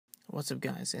What's up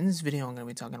guys, in this video I'm going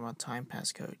to be talking about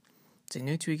TimePasscode. It's a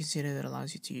new tweak in Cydia that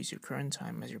allows you to use your current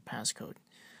time as your passcode.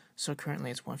 So currently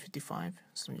it's 1:55,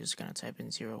 so I'm just going to type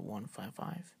in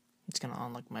 0155. It's going to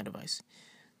unlock my device.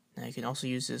 Now you can also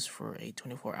use this for a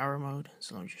 24-hour mode,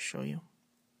 so let me just show you.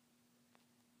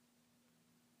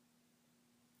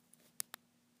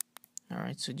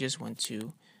 Alright, so just went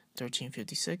to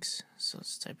 1356, so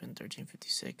let's type in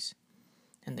 1356,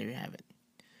 and there you have it.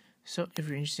 So if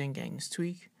you're interested in getting this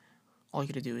tweak, all you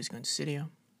gotta do is go into Cydia,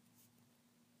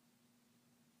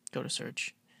 go to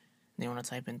search, and you want to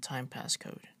type in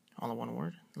TimePasscode, all in one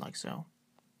word, like so.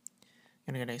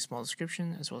 You're gonna get a small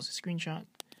description as well as a screenshot,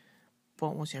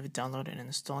 but once you have it downloaded and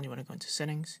installed, you want to go into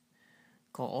settings,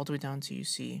 go all the way down till you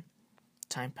see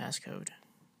TimePasscode.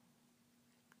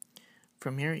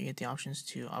 From here, you get the options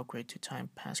to upgrade to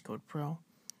TimePasscode Pro,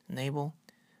 enable,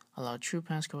 allow true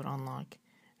passcode unlock,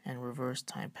 and reverse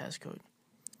TimePasscode.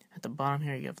 At the bottom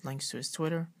here, you have links to his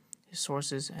Twitter, his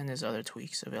sources, and his other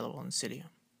tweaks available in Cydia.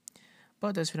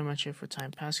 But that's pretty much it for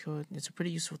TimePasscode. It's a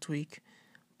pretty useful tweak,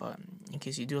 but in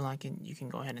case you do like it, you can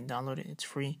go ahead and download it. It's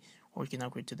free, or you can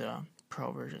upgrade to the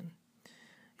Pro version.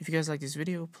 If you guys like this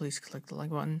video, please click the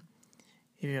like button.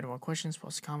 If you have more questions,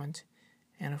 post a comment.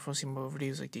 And if you want to see more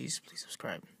videos like these, please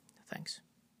subscribe. Thanks.